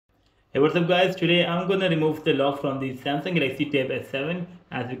Hey, what's up guys? Today I'm gonna remove the lock from the Samsung Galaxy Tab S7.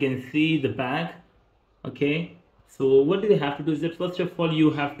 As you can see the back. Okay, so what do you have to do is that first of all you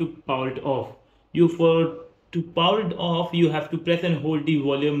have to power it off. To power it off you have to press and hold the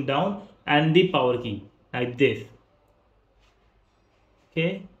volume down and the power key like this.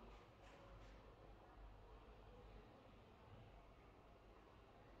 Okay.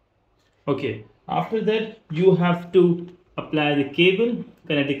 Okay. After that you have to apply the cable,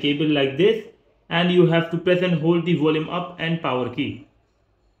 connect the cable like this, and you have to press and hold the volume up and power key.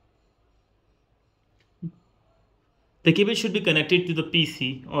 The cable should be connected to the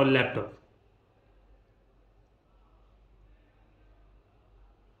PC or laptop.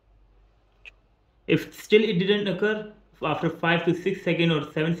 If still it didn't occur after 5 to 6 seconds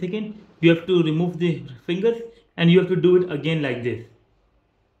or 7 seconds, you have to remove the fingers and you have to do it again like this.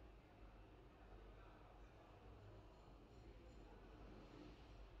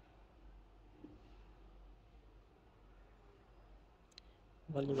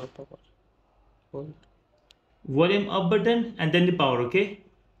 Volume up, power. Hold. Volume up button and then the power, okay?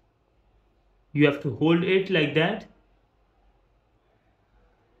 You have to hold it like that.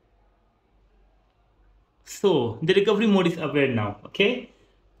 So the recovery mode is aware now, okay?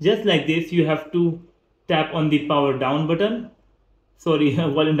 Just like this, you have to tap on the power down button, sorry,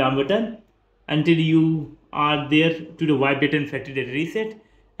 volume down button until you are there to the vibrate and factory data reset,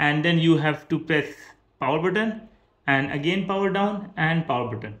 and then you have to press power button and again power down and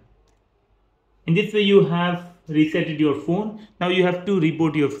power button. In this way you have resetted your phone. Now you have to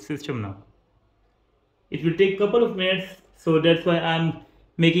reboot your system now. It will take a couple of minutes, so that's why I'm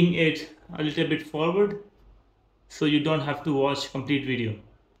making it a little bit forward so you don't have to watch complete video.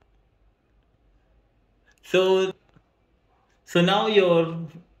 So now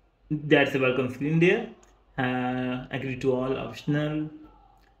that's the welcome screen there. Agree to all, optional,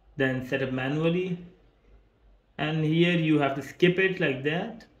 then set up manually, and here you have to skip it like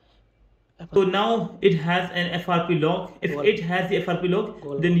that. So now it has an FRP lock. If it has the FRP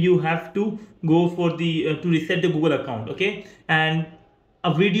lock, then you have to go for the to reset the Google account. Okay, and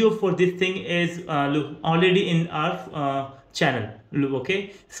a video for this thing is already in our channel.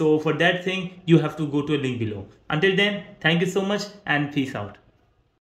 Okay, so for that thing you have to go to a link below. Until then, thank you so much and peace out.